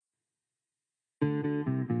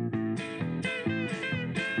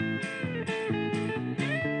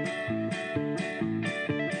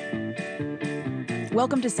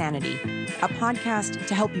Welcome to Sanity, a podcast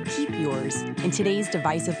to help you keep yours in today's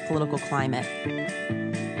divisive political climate.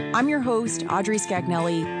 I'm your host, Audrey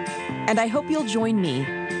Scagnelli, and I hope you'll join me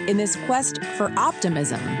in this quest for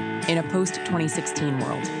optimism in a post-2016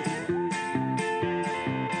 world.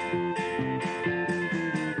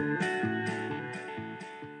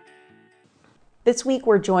 This week,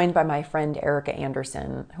 we're joined by my friend Erica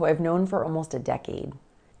Anderson, who I've known for almost a decade.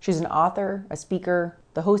 She's an author, a speaker,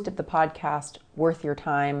 the host of the podcast Worth Your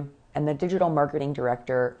Time, and the digital marketing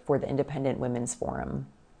director for the Independent Women's Forum.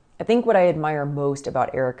 I think what I admire most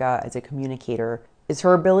about Erica as a communicator is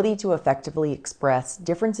her ability to effectively express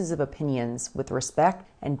differences of opinions with respect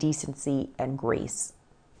and decency and grace,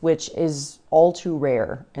 which is all too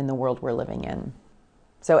rare in the world we're living in.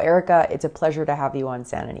 So Erica, it's a pleasure to have you on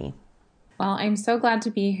Sanity. Well, I'm so glad to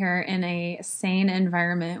be here in a sane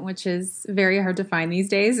environment, which is very hard to find these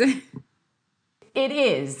days. It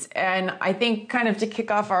is. And I think kind of to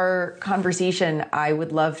kick off our conversation, I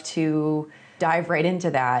would love to dive right into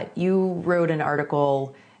that. You wrote an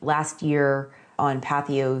article last year on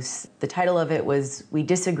Patheos. The title of it was, "We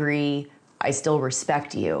Disagree, I Still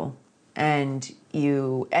Respect You." And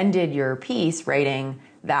you ended your piece writing,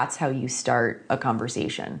 "That's how you start a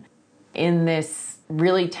conversation." In this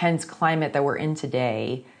really tense climate that we're in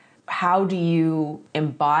today, how do you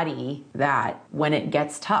embody that when it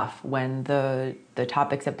gets tough, when the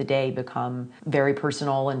topics of the day become very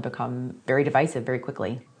personal and become very divisive very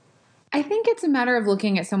quickly? I think it's a matter of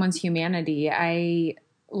looking at someone's humanity. I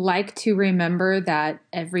like to remember that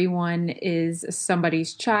everyone is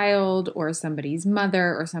somebody's child or somebody's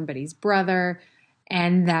mother or somebody's brother,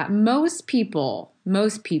 and that most people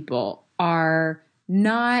are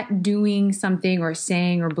not doing something or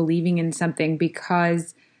saying or believing in something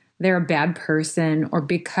because they're a bad person or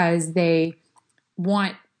because they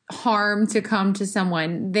want harm to come to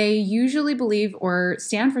someone. They usually believe or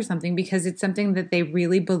stand for something because it's something that they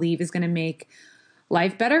really believe is going to make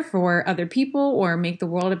life better for other people or make the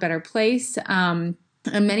world a better place. And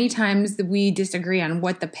many times we disagree on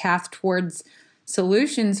what the path towards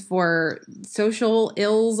solutions for social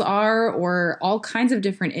ills are or all kinds of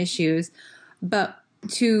different issues. But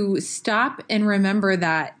to stop and remember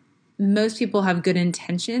that most people have good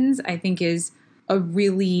intentions, I think is a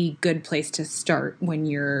really good place to start when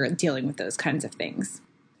you're dealing with those kinds of things.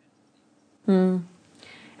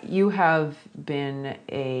 You have been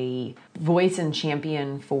a voice and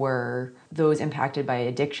champion for those impacted by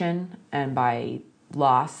addiction and by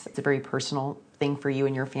loss. It's a very personal thing for you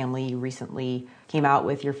and your family. You recently came out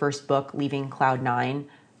with your first book, Leaving Cloud 9,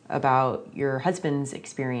 about your husband's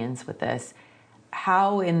experience with this.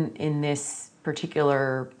 How in this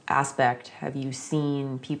particular aspect have you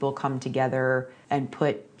seen people come together and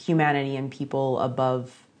put humanity and people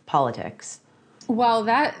above politics? Well,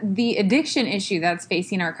 the addiction issue that's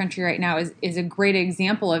facing our country right now is a great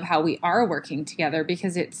example of how we are working together,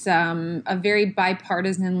 because it's a very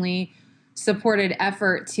bipartisanly supported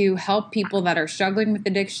effort to help people that are struggling with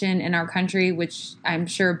addiction in our country, which I'm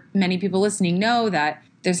sure many people listening know that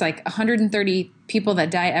there's like 130 people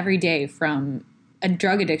that die every day from a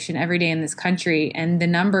drug addiction every day in this country. And the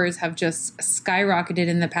numbers have just skyrocketed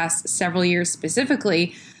in the past several years,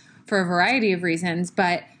 specifically for a variety of reasons.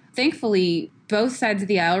 But thankfully, both sides of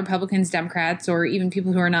the aisle, Republicans, Democrats, or even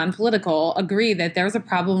people who are non-political, agree that there's a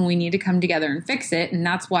problem. We need to come together and fix it. And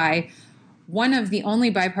that's why one of the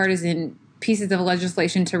only bipartisan pieces of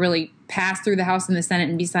legislation to really pass through the House and the Senate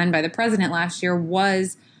and be signed by the president last year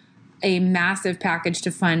was a massive package to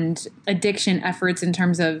fund addiction efforts in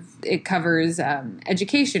terms of it covers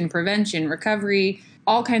education, prevention, recovery,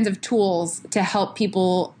 all kinds of tools to help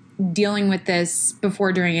people dealing with this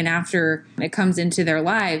before, during, and after it comes into their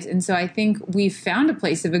lives. And so I think we've found a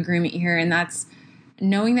place of agreement here, and that's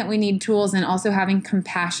knowing that we need tools and also having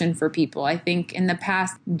compassion for people. I think in the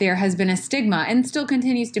past there has been a stigma and still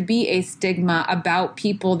continues to be a stigma about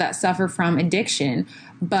people that suffer from addiction,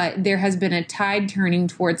 but there has been a tide turning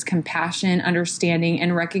towards compassion, understanding,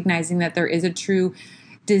 and recognizing that there is a true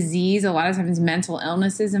disease. A lot of times mental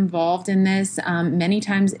illness is involved in this. Many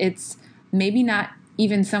times it's maybe not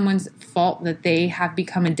even someone's fault that they have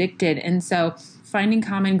become addicted. And so finding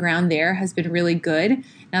common ground there has been really good.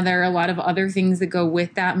 Now, there are a lot of other things that go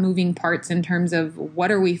with that, moving parts in terms of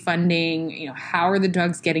what are we funding, how are the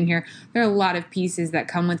drugs getting here? There are a lot of pieces that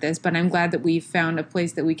come with this, but I'm glad that we've found a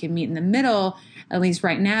place that we can meet in the middle, at least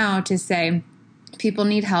right now, to say people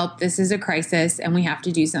need help, this is a crisis, and we have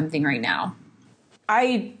to do something right now.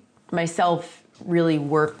 I myself really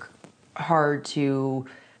work hard to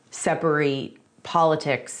separate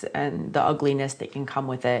politics and the ugliness that can come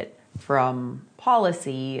with it from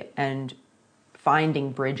policy, and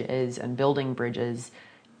finding bridges and building bridges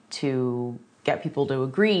to get people to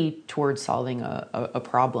agree towards solving a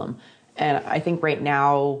problem. And I think right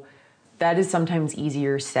now that is sometimes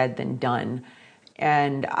easier said than done.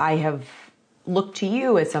 And I have looked to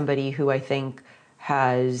you as somebody who I think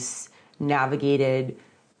has navigated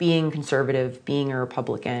being conservative, being a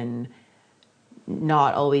Republican,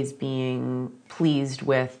 not always being pleased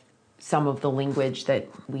with some of the language that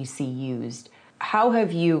we see used. How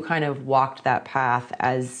have you kind of walked that path,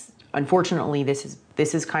 as unfortunately this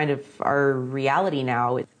is kind of our reality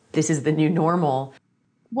now? This is the new normal.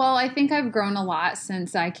 Well, I think I've grown a lot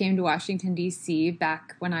since I came to Washington, D.C.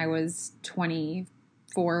 back when I was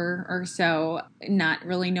 24 or so, not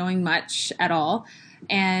really knowing much at all,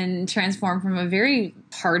 and transformed from a very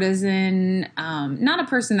partisan, not a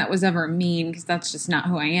person that was ever mean, because that's just not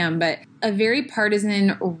who I am, but a very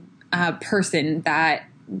partisan person that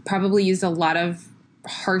probably used a lot of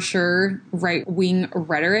harsher right-wing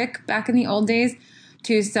rhetoric back in the old days,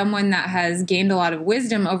 to someone that has gained a lot of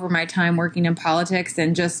wisdom over my time working in politics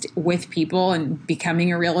and just with people and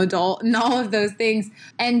becoming a real adult and all of those things.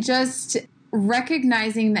 And just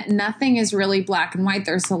recognizing that nothing is really black and white.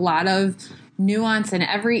 There's a lot of nuance in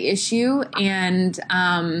every issue. And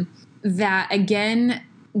that, again,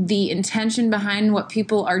 the intention behind what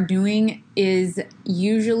people are doing is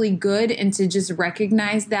usually good, and to just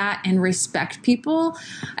recognize that and respect people.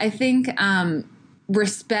 I think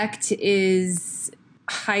respect is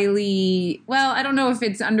highly, well, I don't know if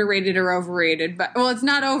it's underrated or overrated, but, well, it's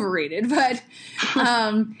not overrated, but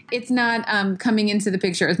it's not coming into the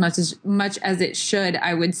picture as much as it should,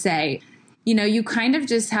 I would say. You know, you kind of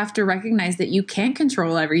just have to recognize that you can't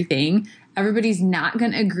control everything. Everybody's not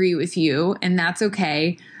going to agree with you, and that's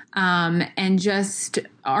okay. And just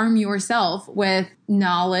arm yourself with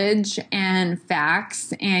knowledge and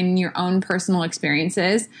facts and your own personal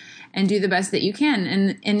experiences, and do the best that you can.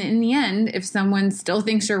 And in the end, if someone still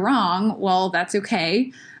thinks you're wrong, well, that's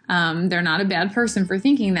okay. They're not a bad person for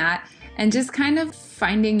thinking that. And just kind of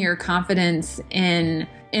finding your confidence in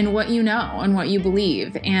what you know and what you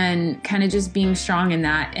believe, and kind of just being strong in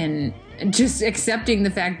that, and just accepting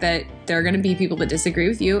the fact that there are going to be people that disagree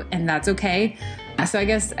with you, and that's okay. So I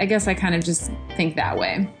guess I kind of just think that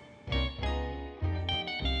way.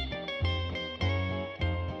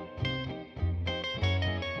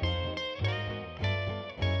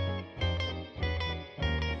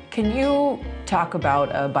 Can you talk about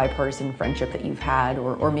a bipartisan friendship that you've had,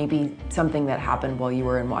 or maybe something that happened while you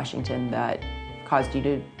were in Washington that caused you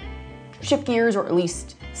to shift gears, or at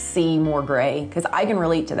least see more gray? Because I can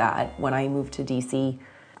relate to that. When I moved to DC,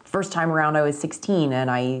 first time around I was 16,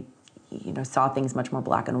 and I saw things much more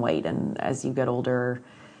black and white. And as you get older,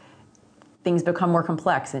 things become more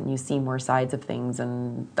complex and you see more sides of things.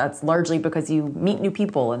 And that's largely because you meet new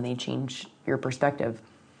people and they change your perspective.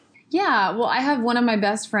 Yeah, well, I have one of my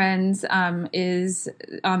best friends is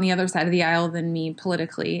on the other side of the aisle than me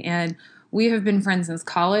politically. And we have been friends since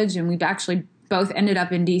college, and we've actually both ended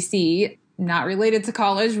up in D.C., not related to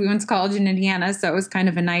college. We went to college in Indiana, so it was kind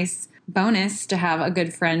of a nice bonus to have a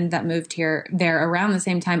good friend that moved there around the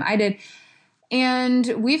same time I did. And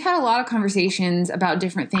we've had a lot of conversations about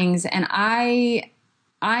different things. And I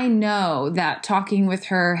know that talking with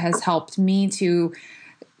her has helped me to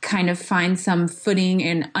kind of find some footing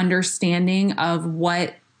and understanding of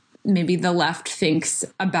what maybe the left thinks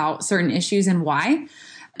about certain issues and why.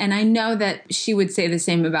 And I know that she would say the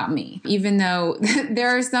same about me, even though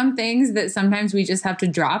there are some things that sometimes we just have to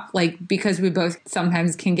drop, like because we both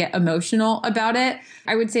sometimes can get emotional about it.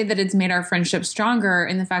 I would say that it's made our friendship stronger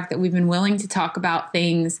in the fact that we've been willing to talk about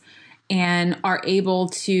things and are able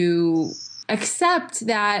to accept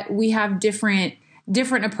that we have different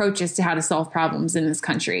approaches to how to solve problems in this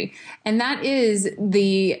country. And that is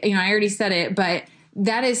I already said it, but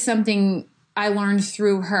that is something I learned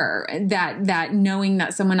through her, that knowing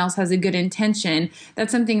that someone else has a good intention.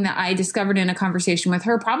 That's something that I discovered in a conversation with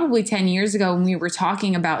her probably 10 years ago when we were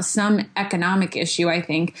talking about some economic issue, I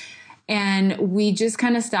think. And we just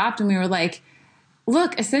kind of stopped and we were like,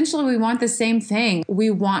 look, essentially we want the same thing. We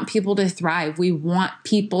want people to thrive. We want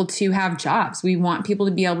people to have jobs. We want people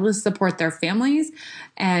to be able to support their families.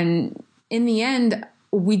 And in the end,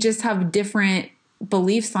 we just have different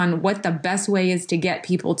beliefs on what the best way is to get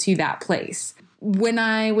people to that place. When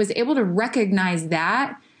I was able to recognize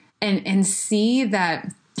that and see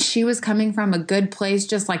that she was coming from a good place,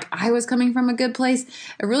 just like I was coming from a good place,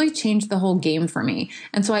 it really changed the whole game for me.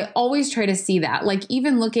 And so I always try to see that, like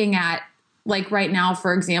even looking at, like right now,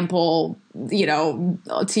 for example, to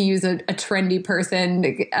use a trendy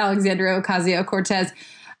person, Alexandria Ocasio-Cortez,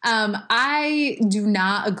 I do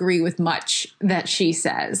not agree with much that she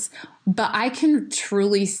says, but I can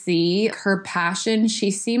truly see her passion. She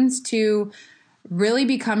seems to really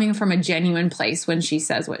be coming from a genuine place when she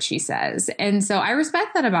says what she says. And so I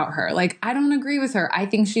respect that about her. Like, I don't agree with her. I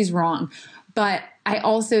think she's wrong. But I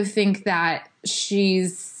also think that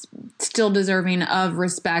she's still deserving of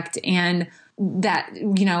respect, and that,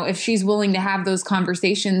 if she's willing to have those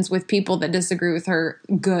conversations with people that disagree with her,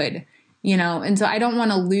 good, And so I don't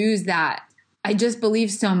want to lose that. I just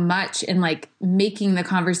believe so much in like making the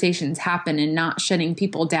conversations happen and not shutting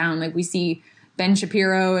people down. Like we see Ben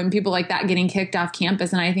Shapiro and people like that getting kicked off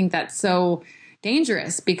campus. And I think that's so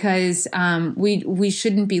dangerous because we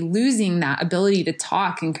shouldn't be losing that ability to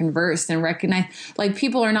talk and converse and recognize, like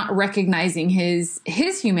people are not recognizing his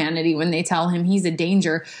humanity when they tell him he's a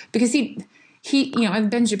danger, because he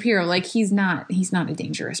Ben Shapiro, like he's not a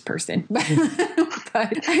dangerous person, but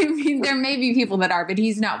I mean, there may be people that are, but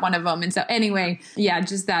he's not one of them. And so anyway, yeah,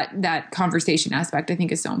 just that conversation aspect I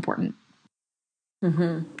think is so important.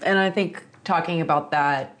 Mm-hmm. And I think talking about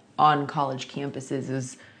that on college campuses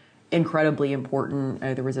is incredibly important.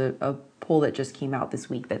 There was a poll that just came out this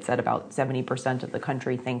week that said about 70% of the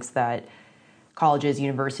country thinks that colleges,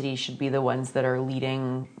 universities should be the ones that are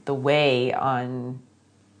leading the way on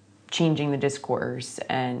changing the discourse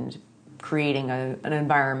and creating an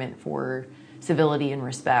environment for civility and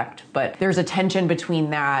respect. But there's a tension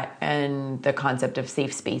between that and the concept of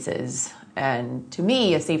safe spaces. And to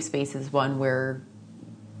me, a safe space is one where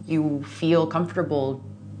you feel comfortable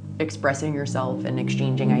expressing yourself and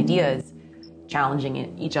exchanging ideas,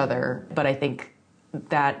 challenging each other. But I think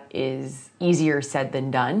that is easier said than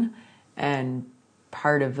done. And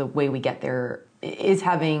part of the way we get there is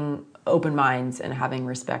having open minds and having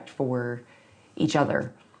respect for each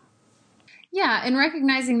other. Yeah, and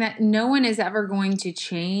recognizing that no one is ever going to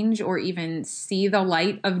change or even see the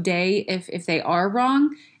light of day if they are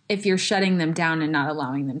wrong, if you're shutting them down and not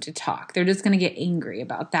allowing them to talk. They're just going to get angry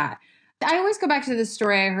about that. I always go back to the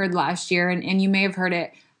story I heard last year, and you may have heard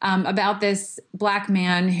it, about this Black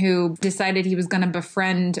man who decided he was going to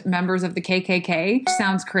befriend members of the KKK, which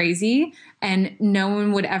sounds crazy, and no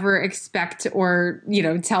one would ever expect or,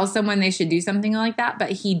 tell someone they should do something like that.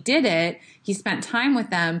 But he did it. He spent time with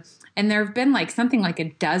them. And there have been something like a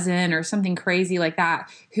dozen or something crazy like that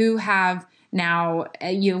who have now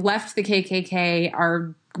left the KKK,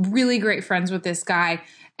 are really great friends with this guy.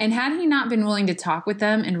 And had he not been willing to talk with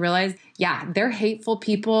them and realize, yeah, they're hateful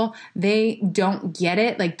people, they don't get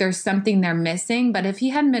it, like there's something they're missing. But if he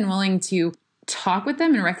hadn't been willing to talk with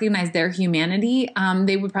them and recognize their humanity,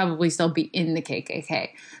 they would probably still be in the KKK.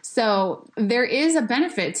 So there is a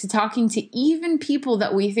benefit to talking to even people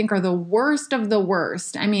that we think are the worst of the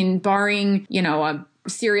worst. I mean, barring, a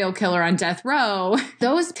serial killer on death row,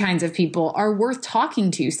 those kinds of people are worth talking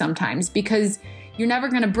to sometimes, because you're never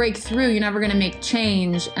going to break through, you're never going to make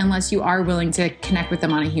change unless you are willing to connect with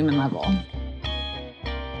them on a human level.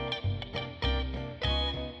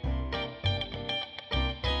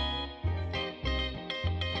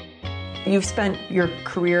 You've spent your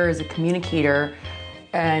career as a communicator,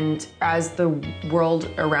 and as the world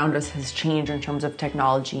around us has changed in terms of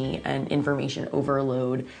technology and information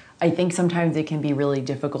overload, I think sometimes it can be really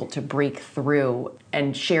difficult to break through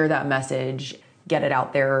and share that message, get it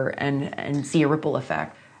out there, and see a ripple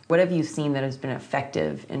effect. What have you seen that has been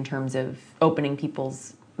effective in terms of opening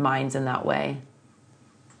people's minds in that way?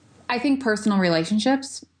 I think personal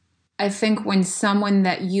relationships. I think when someone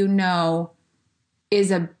that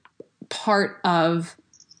is a part of,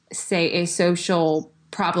 say, a social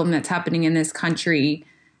problem that's happening in this country,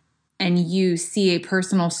 and you see a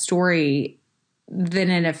personal story, then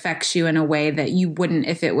it affects you in a way that you wouldn't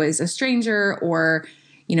if it was a stranger or,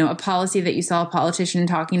 a policy that you saw a politician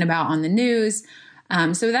talking about on the news.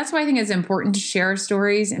 So that's why I think it's important to share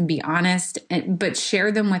stories and be honest, but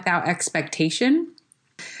share them without expectation.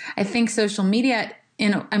 I think social media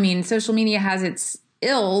has its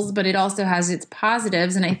ills, but it also has its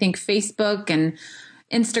positives. And I think Facebook and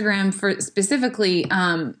Instagram specifically,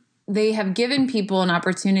 they have given people an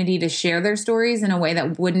opportunity to share their stories in a way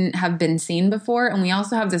that wouldn't have been seen before. And we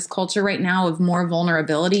also have this culture right now of more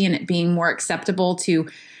vulnerability and it being more acceptable to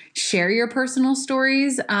share your personal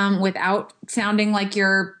stories without sounding like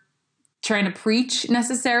you're trying to preach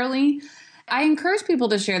necessarily. I encourage people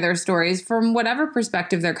to share their stories from whatever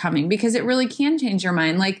perspective they're coming, because it really can change your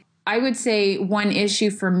mind. Like, I would say one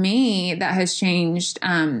issue for me that has changed,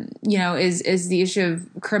 is the issue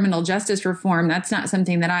of criminal justice reform. That's not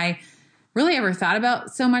something that I really ever thought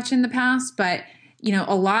about so much in the past, but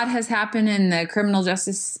A lot has happened in the criminal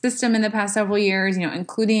justice system in the past several years,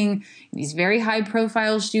 including these very high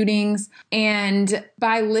profile shootings. And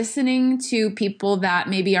by listening to people that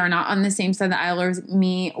maybe are not on the same side of the aisle as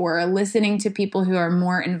me, or listening to people who are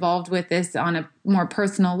more involved with this on a more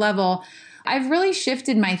personal level, I've really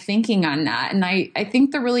shifted my thinking on that. And I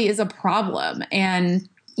think there really is a problem. And,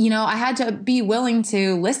 I had to be willing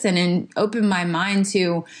to listen and open my mind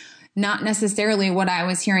to not necessarily what I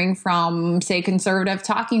was hearing from, say, conservative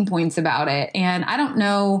talking points about it. And I don't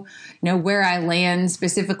know, where I land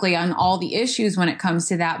specifically on all the issues when it comes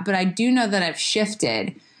to that, but I do know that I've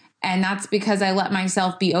shifted. And that's because I let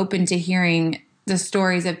myself be open to hearing the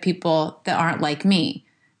stories of people that aren't like me.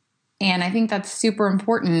 And I think that's super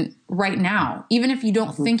important right now. Even if you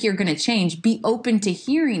don't think you're going to change, be open to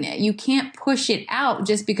hearing it. You can't push it out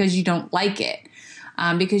just because you don't like it.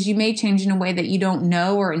 Because you may change in a way that you don't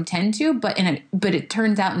know or intend to, but it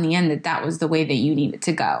turns out in the end that was the way that you need it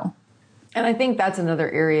to go. And I think that's another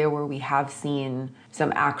area where we have seen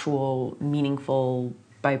some actual meaningful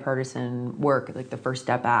bipartisan work, like the First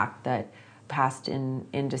Step Act that passed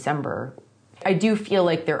in December. I do feel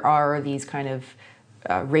like there are these kind of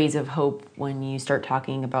rays of hope when you start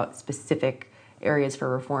talking about specific areas for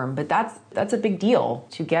reform, but that's a big deal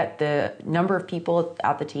to get the number of people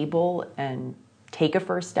at the table and take a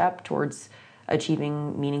first step towards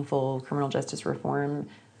achieving meaningful criminal justice reform.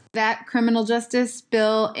 That criminal justice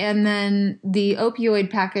bill and then the opioid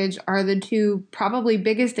package are the two probably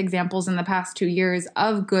biggest examples in the past 2 years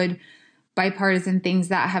of good bipartisan things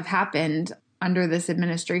that have happened under this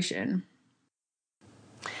administration.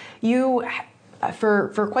 You,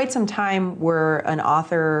 for quite some time, were an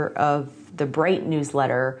author of the Bright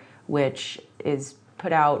newsletter, which is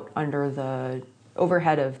put out under the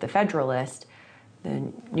overhead of The Federalist,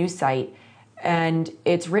 the news site, and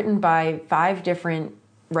it's written by 5 different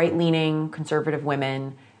right-leaning conservative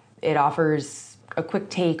women. It offers a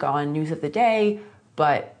quick take on news of the day,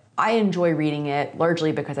 but I enjoy reading it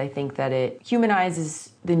largely because I think that it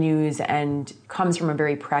humanizes the news and comes from a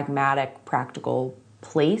very pragmatic, practical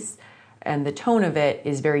place. And the tone of it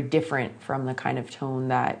is very different from the kind of tone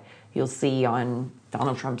that you'll see on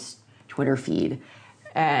Donald Trump's Twitter feed.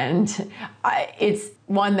 And it's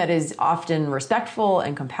one that is often respectful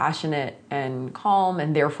and compassionate and calm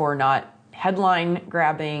and therefore not headline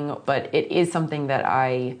grabbing, but it is something that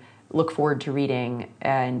I look forward to reading.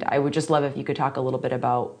 And I would just love if you could talk a little bit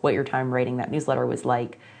about what your time writing that newsletter was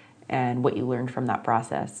like and what you learned from that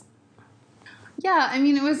process. Yeah,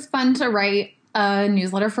 it was fun to write a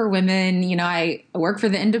newsletter for women. I work for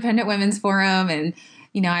the Independent Women's Forum, and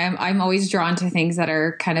I'm always drawn to things that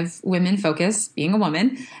are kind of women focused, being a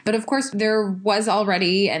woman. But of course, there was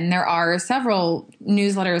already, and there are several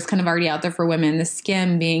newsletters kind of already out there for women, the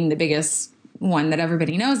Skimm being the biggest one that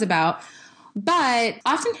everybody knows about. But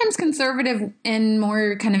oftentimes conservative and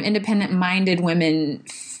more kind of independent minded women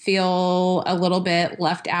feel a little bit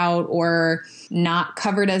left out or not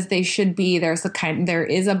covered as they should be. There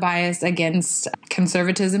is a bias against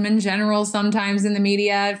conservatism in general sometimes in the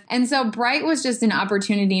media. And so Bright was just an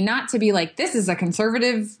opportunity not to be like, this is a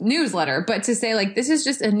conservative newsletter, but to say like, this is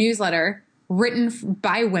just a newsletter written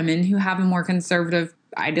by women who have a more conservative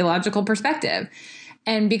ideological perspective.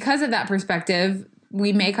 And because of that perspective,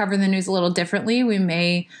 we may cover the news a little differently. We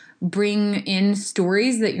may bring in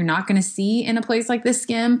stories that you're not going to see in a place like the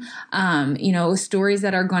Skimm, stories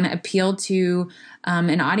that are going to appeal to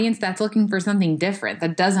an audience that's looking for something different,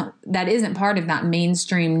 that isn't part of that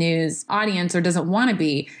mainstream news audience or doesn't want to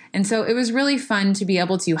be. And so it was really fun to be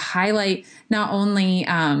able to highlight not only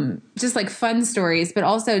just like fun stories, but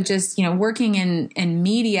also just, working in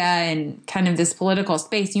media and kind of this political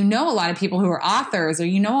space. A lot of people who are authors, or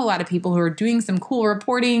a lot of people who are doing some cool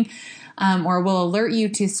reporting, or will alert you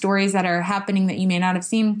to stories that are happening that you may not have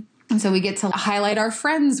seen. And so we get to highlight our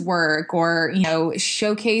friends' work or,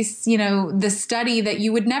 showcase, the study that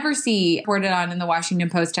you would never see reported on in the Washington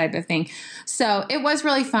Post type of thing. So it was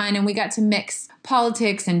really fun. And we got to mix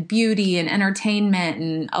politics and beauty and entertainment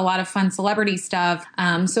and a lot of fun celebrity stuff.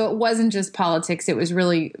 So it wasn't just politics. It was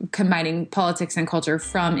really combining politics and culture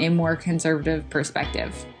from a more conservative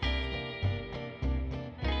perspective.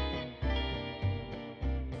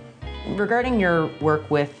 Regarding your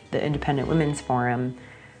work with the Independent Women's Forum,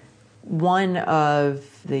 one of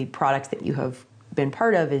the products that you have been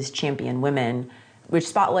part of is Champion Women, which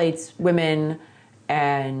spotlights women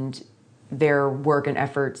and their work and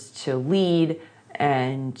efforts to lead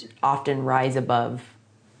and often rise above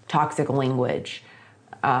toxic language.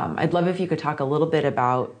 I'd love if you could talk a little bit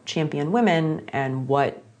about Champion Women and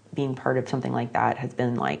what being part of something like that has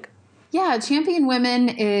been like. Yeah, Champion Women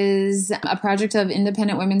is a project of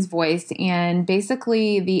Independent Women's Voice. And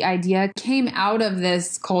basically, the idea came out of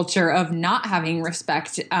this culture of not having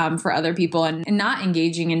respect for other people and not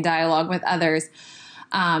engaging in dialogue with others.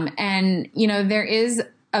 There is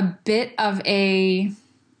a bit of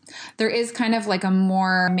there is kind of like a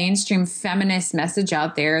more mainstream feminist message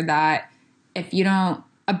out there that if you don't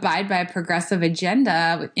abide by a progressive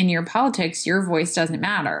agenda in your politics, your voice doesn't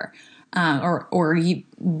matter.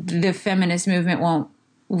 The feminist movement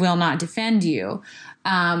will not defend you.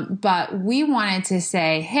 But we wanted to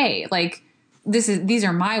say, hey, like these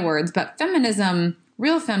are my words, but feminism,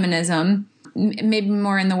 real feminism, maybe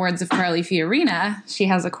more in the words of Carly Fiorina, she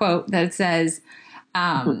has a quote that says,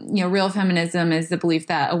 real feminism is the belief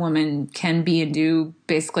that a woman can be and do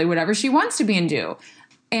basically whatever she wants to be and do.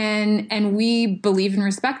 And we believe and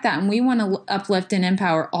respect that. And we want to uplift and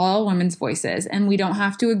empower all women's voices. And we don't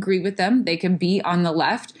have to agree with them. They can be on the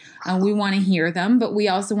left. We want to hear them, but we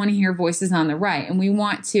also want to hear voices on the right. And we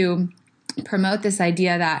want to promote this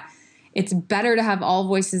idea that it's better to have all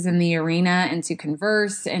voices in the arena and to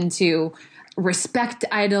converse and to respect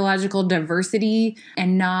ideological diversity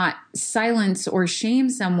and not silence or shame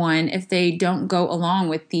someone if they don't go along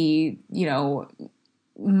with the,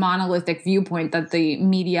 monolithic viewpoint that the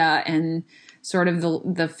media and sort of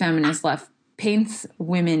the feminist left paints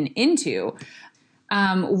women into.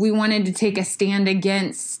 We wanted to take a stand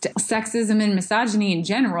against sexism and misogyny in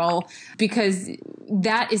general because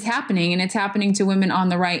that is happening, and it's happening to women on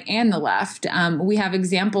the right and the left. We have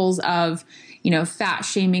examples of, fat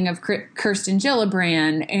shaming of Kirsten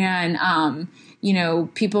Gillibrand and,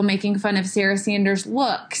 people making fun of Sarah Sanders'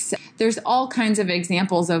 looks. There's all kinds of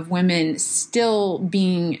examples of women still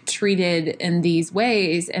being treated in these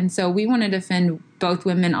ways. And so we want to defend both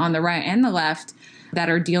women on the right and the left that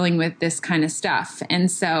are dealing with this kind of stuff. And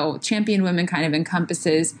so Champion Women kind of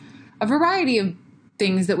encompasses a variety of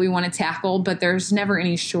things that we want to tackle, but there's never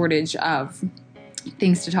any shortage of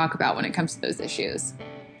things to talk about when it comes to those issues.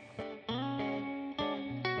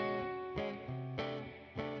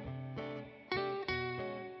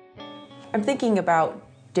 I'm thinking about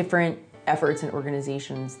different efforts and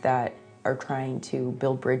organizations that are trying to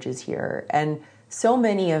build bridges here. And so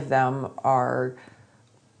many of them are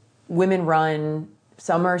women-run.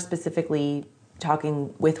 Some are specifically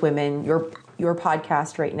talking with women. Your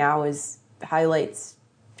podcast right now highlights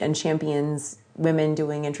and champions women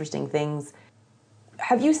doing interesting things.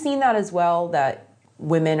 Have you seen that as well, that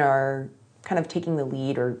women are kind of taking the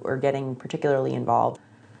lead or getting particularly involved?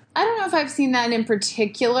 I don't know if I've seen that in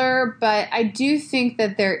particular, but I do think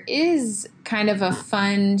that there is kind of a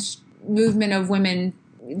fun movement of women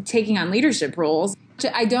taking on leadership roles.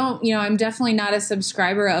 I'm definitely not a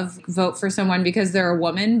subscriber of vote for someone because they're a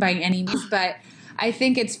woman by any means, but I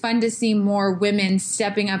think it's fun to see more women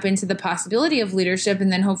stepping up into the possibility of leadership.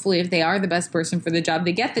 And then hopefully if they are the best person for the job,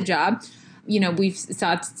 they get the job. We've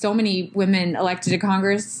saw so many women elected to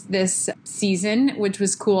Congress this season, which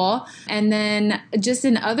was cool. And then just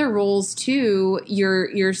in other roles too,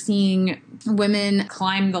 you're seeing women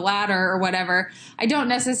climb the ladder or whatever. I don't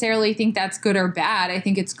necessarily think that's good or bad. I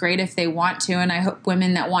think it's great if they want to, and I hope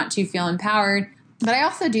women that want to feel empowered. But I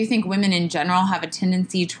also do think women in general have a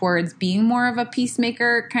tendency towards being more of a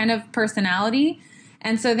peacemaker kind of personality.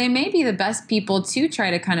 And so they may be the best people to try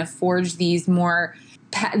to kind of forge these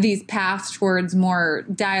paths towards more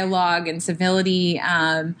dialogue and civility.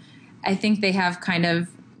 I think they have kind of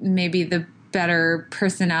maybe the better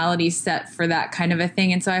personality set for that kind of a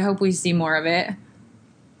thing. And so I hope we see more of it.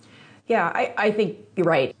 Yeah, I think you're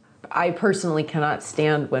right. I personally cannot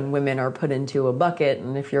stand when women are put into a bucket,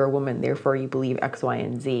 and if you're a woman, therefore you believe X, Y,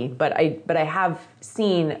 and Z. But I have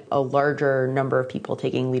seen a larger number of people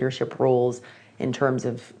taking leadership roles in terms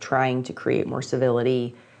of trying to create more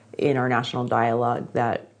civility in our national dialogue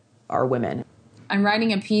that are women. I'm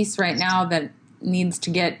writing a piece right now that needs to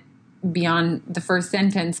get beyond the first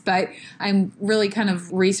sentence, but I'm really kind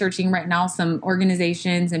of researching right now some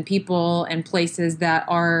organizations and people and places that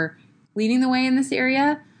are leading the way in this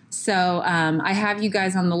area. So I have you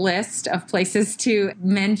guys on the list of places to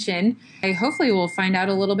mention. I hopefully will find out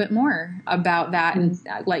a little bit more about that and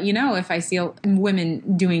let you know if I see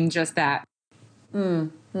women doing just that.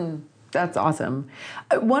 That's awesome.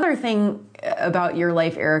 One other thing about your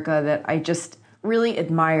life, Erica, that I just really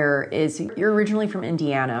admire is you're originally from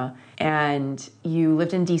Indiana and you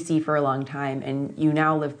lived in DC for a long time, and you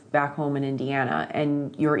now live back home in Indiana,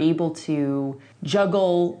 and you're able to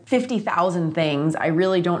juggle 50,000 things. I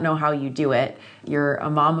really don't know how you do it. You're a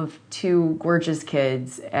mom of 2 gorgeous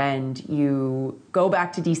kids, and you go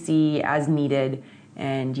back to DC as needed,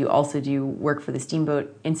 and you also do work for the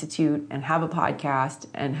Steamboat Institute and have a podcast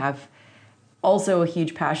and have also a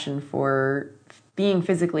huge passion for being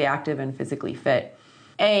physically active and physically fit.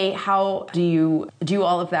 A, how do you do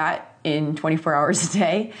all of that in 24 hours a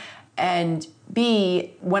day? And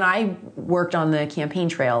B, when I worked on the campaign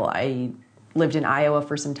trail, I lived in Iowa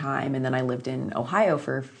for some time, and then I lived in Ohio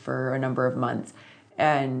for a number of months.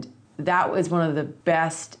 And that was one of the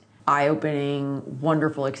best eye-opening,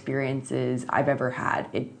 wonderful experiences I've ever had.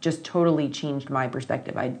 It just totally changed my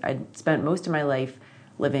perspective. I spent most of my life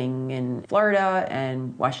living in Florida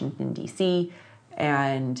and Washington, D.C.,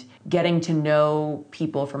 and getting to know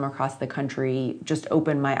people from across the country just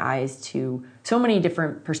opened my eyes to so many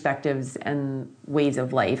different perspectives and ways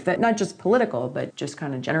of life, that not just political, but just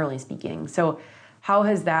kind of generally speaking. So how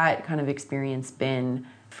has that kind of experience been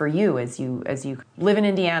for you as you live in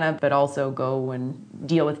Indiana, but also go and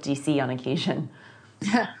deal with DC on occasion?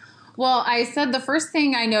 Well, I said the first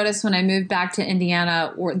thing I noticed when I moved back to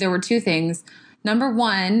Indiana, there were two things. Number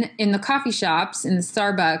one, in the coffee shops, in the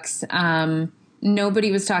Starbucks,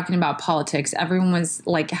 nobody was talking about politics. Everyone was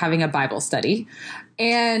like having a Bible study.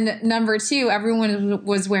 And number two, everyone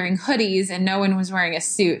was wearing hoodies and no one was wearing a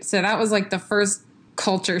suit. So that was like the first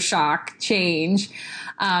culture shock change.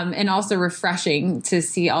 And also refreshing to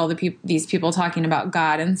see all these people talking about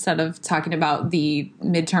God instead of talking about the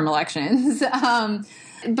midterm elections.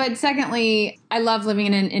 But secondly, I love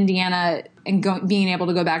living in Indiana and being able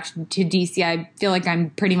to go back to DC. I feel like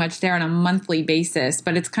I'm pretty much there on a monthly basis,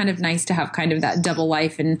 but it's kind of nice to have kind of that double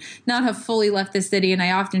life and not have fully left the city. And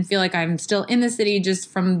I often feel like I'm still in the city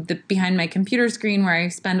just from behind my computer screen where I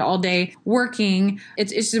spend all day working.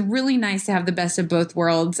 It's just really nice to have the best of both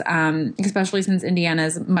worlds, especially since Indiana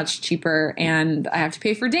is much cheaper and I have to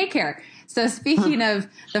pay for daycare. So speaking of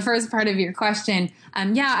the first part of your question,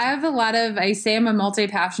 I say I'm a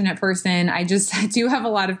multi-passionate person. I do have a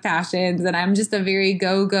lot of passions, and I'm just a very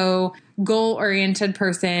goal-oriented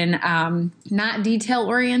person, not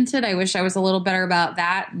detail-oriented. I wish I was a little better about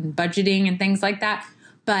that and budgeting and things like that.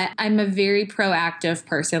 But I'm a very proactive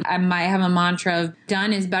person. I might have a mantra of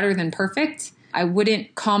done is better than perfect. I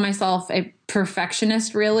wouldn't call myself a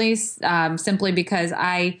perfectionist, really, simply because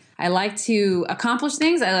I like to accomplish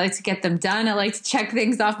things. I like to get them done. I like to check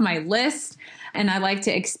things off my list. And I like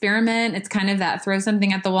to experiment. It's kind of that throw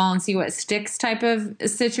something at the wall and see what sticks type of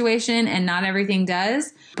situation, and not everything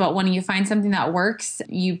does. But when you find something that works,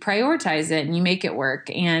 you prioritize it and you make it work.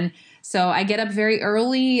 And so I get up very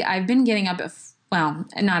early. I've been getting up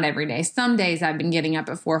not every day. Some days I've been getting up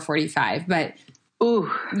at 4:45, but ooh,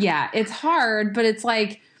 yeah, it's hard, but it's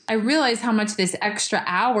like I realize how much this extra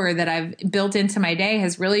hour that I've built into my day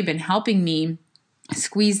has really been helping me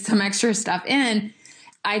squeeze some extra stuff in.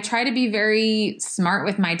 I try to be very smart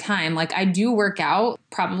with my time. Like I do work out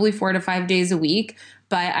probably 4 to 5 days a week,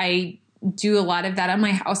 but I do a lot of that at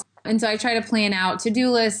my house. And so I try to plan out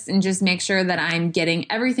to-do lists and just make sure that I'm getting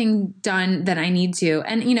everything done that I need to.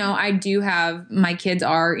 And, I do have, my kids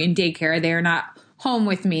are in daycare. They're not home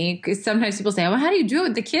with me, because sometimes people say, well, how do you do it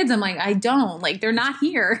with the kids? I'm like, I don't, like, they're not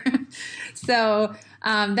here. So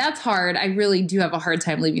that's hard. I really do have a hard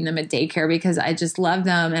time leaving them at daycare because I just love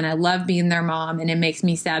them and I love being their mom, and it makes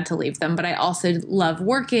me sad to leave them. But I also love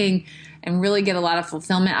working and really get a lot of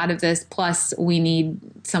fulfillment out of this. Plus, we need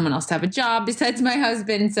someone else to have a job besides my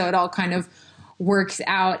husband. So it all kind of works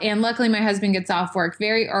out. And luckily, my husband gets off work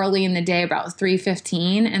very early in the day, about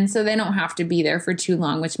 3:15. And so they don't have to be there for too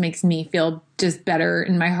long, which makes me feel just better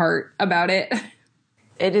in my heart about it.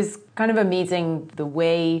 It is kind of amazing the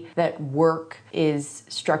way that work is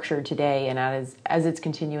structured today, and as it's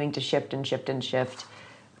continuing to shift and shift and shift,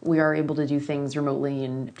 we are able to do things remotely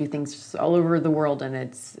and do things all over the world, and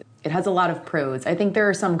it has a lot of pros. I think there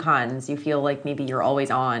are some cons. You feel like maybe you're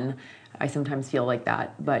always on. I sometimes feel like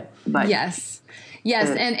that, but yes.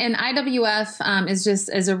 And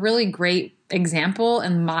IWF is a really great example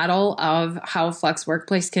and model of how flex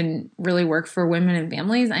workplace can really work for women and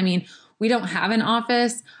families. I mean, we don't have an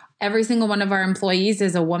office. Every single one of our employees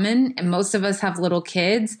is a woman, and most of us have little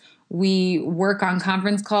kids. We work on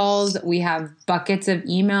conference calls. We have buckets of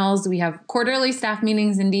emails. We have quarterly staff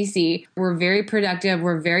meetings in DC. We're very productive.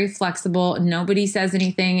 We're very flexible. Nobody says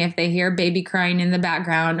anything if they hear baby crying in the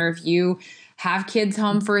background, or if you have kids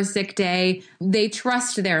home for a sick day. They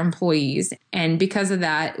trust their employees. And because of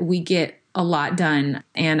that, we get a lot done.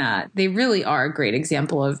 And they really are a great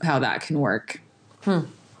example of how that can work.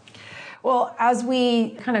 Well, as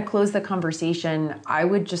we kind of close the conversation, I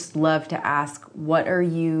would just love to ask, what are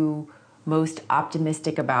you most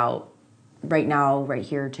optimistic about right now, right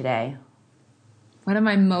here today? What am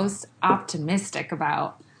I most optimistic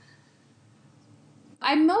about?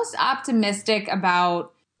 I'm most optimistic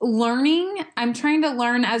about learning. I'm trying to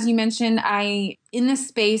learn, as you mentioned, in the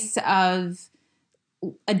space of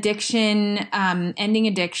addiction, ending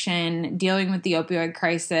addiction, dealing with the opioid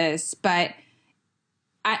crisis,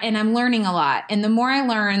 and I'm learning a lot. And the more I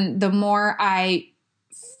learn, the more I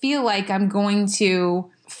feel like I'm going to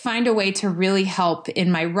find a way to really help in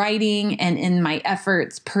my writing and in my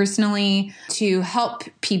efforts personally to help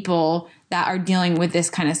people that are dealing with this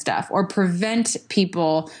kind of stuff, or prevent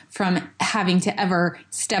people from having to ever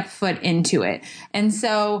step foot into it. And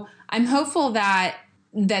so I'm hopeful that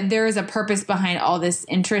there is a purpose behind all this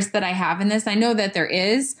interest that I have in this. I know that there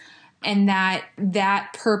is, and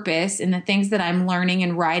that purpose and the things that I'm learning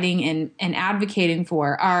and writing and advocating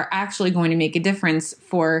for are actually going to make a difference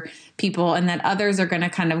for people, and that others are going to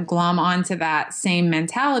kind of glom onto that same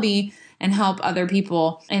mentality and help other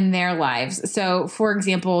people in their lives. So, for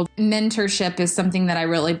example, mentorship is something that I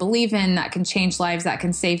really believe in, that can change lives, that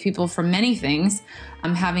can save people from many things.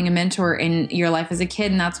 I'm having a mentor in your life as a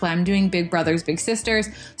kid, and that's why I'm doing Big Brothers Big Sisters.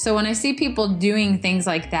 So when I see people doing things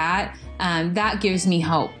like that, that gives me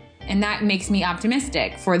hope. And that makes me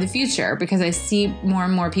optimistic for the future, because I see more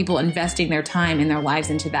and more people investing their time and their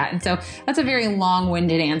lives into that. And so that's a very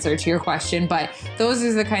long-winded answer to your question, but those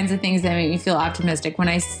are the kinds of things that make me feel optimistic. When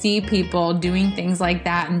I see people doing things like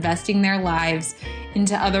that, investing their lives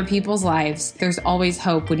into other people's lives, there's always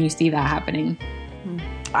hope when you see that happening.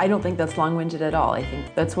 I don't think that's long-winded at all. I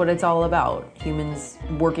think that's what it's all about. Humans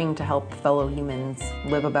working to help fellow humans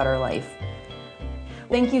live a better life.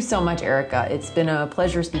 Thank you so much, Erica. It's been a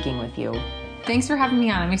pleasure speaking with you. Thanks for having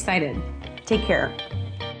me on. I'm excited. Take care.